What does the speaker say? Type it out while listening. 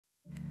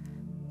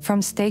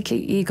From stately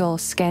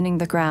eagles scanning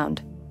the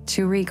ground,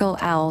 to regal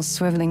owls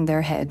swiveling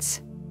their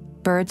heads,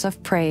 birds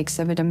of prey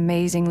exhibit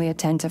amazingly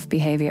attentive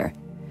behavior.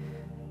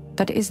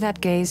 But is that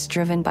gaze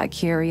driven by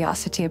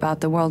curiosity about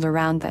the world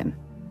around them,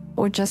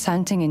 or just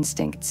hunting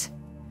instincts?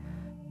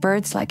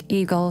 Birds like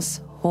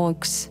eagles,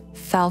 hawks,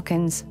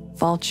 falcons,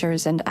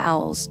 vultures, and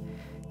owls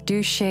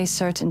do share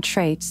certain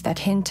traits that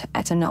hint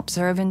at an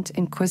observant,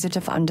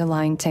 inquisitive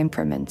underlying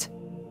temperament.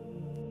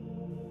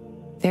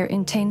 Their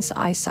intense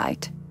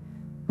eyesight.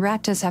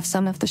 Raptors have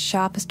some of the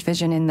sharpest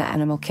vision in the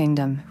animal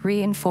kingdom,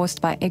 reinforced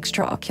by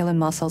extraocular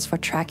muscles for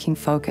tracking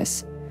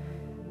focus.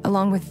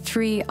 Along with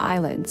 3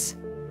 eyelids,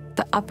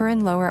 the upper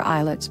and lower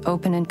eyelids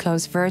open and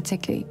close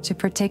vertically to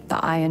protect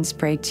the eye and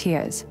spray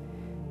tears,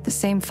 the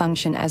same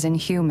function as in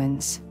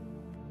humans.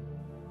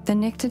 The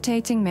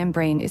nictitating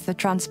membrane is the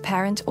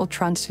transparent or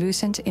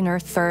translucent inner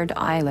third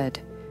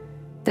eyelid.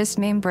 This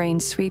membrane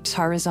sweeps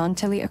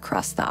horizontally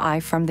across the eye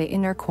from the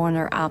inner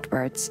corner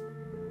outwards.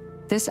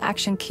 This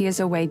action clears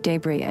away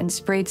debris and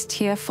spreads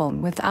tear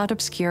film without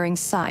obscuring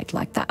sight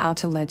like the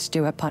outer lids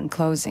do upon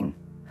closing.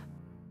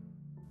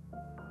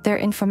 Their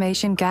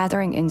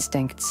information-gathering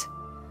instincts.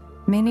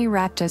 Many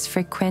raptors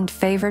frequent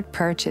favored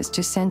perches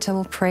to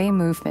sentinel prey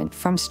movement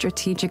from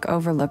strategic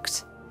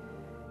overlooks.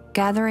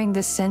 Gathering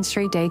this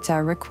sensory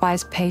data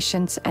requires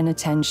patience and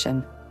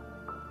attention.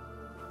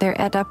 Their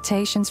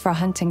adaptations for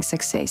hunting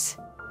success.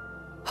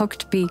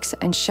 Hooked beaks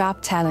and sharp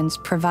talons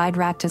provide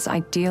raptors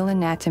ideal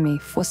anatomy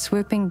for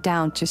swooping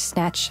down to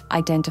snatch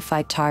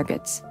identified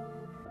targets.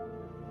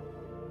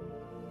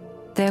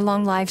 Their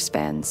long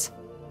lifespans.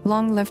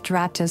 Long-lived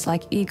raptors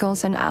like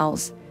eagles and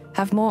owls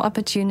have more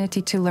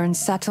opportunity to learn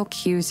subtle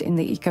cues in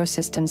the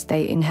ecosystems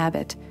they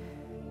inhabit,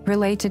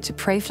 related to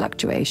prey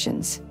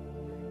fluctuations.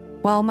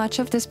 While much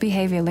of this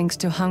behavior links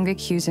to hunger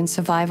cues and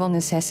survival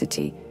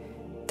necessity,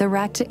 the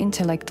raptor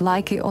intellect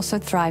likely also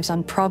thrives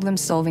on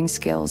problem-solving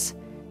skills,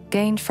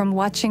 gained from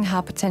watching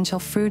how potential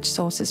food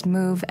sources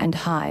move and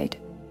hide.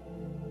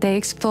 They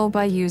explore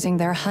by using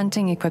their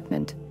hunting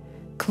equipment,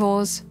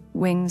 claws,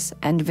 wings,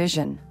 and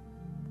vision.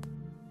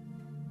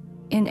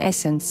 In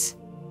essence,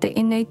 the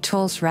innate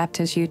tools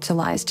raptors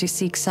utilize to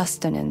seek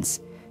sustenance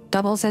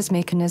doubles as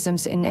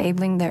mechanisms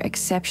enabling their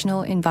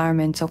exceptional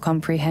environmental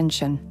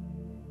comprehension.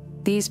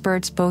 These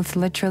birds both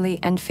literally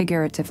and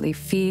figuratively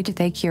feed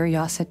their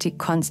curiosity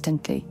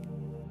constantly.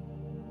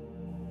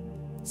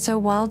 So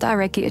while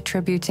directly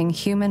attributing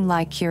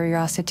human-like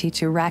curiosity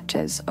to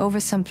raptors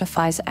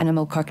oversimplifies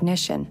animal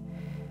cognition,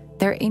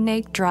 their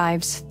innate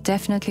drives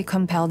definitely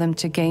compel them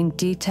to gain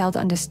detailed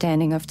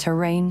understanding of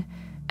terrain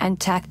and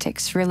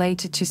tactics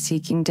related to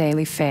seeking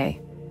daily fare.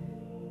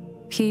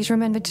 Please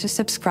remember to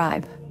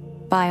subscribe.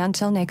 Bye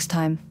until next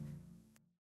time.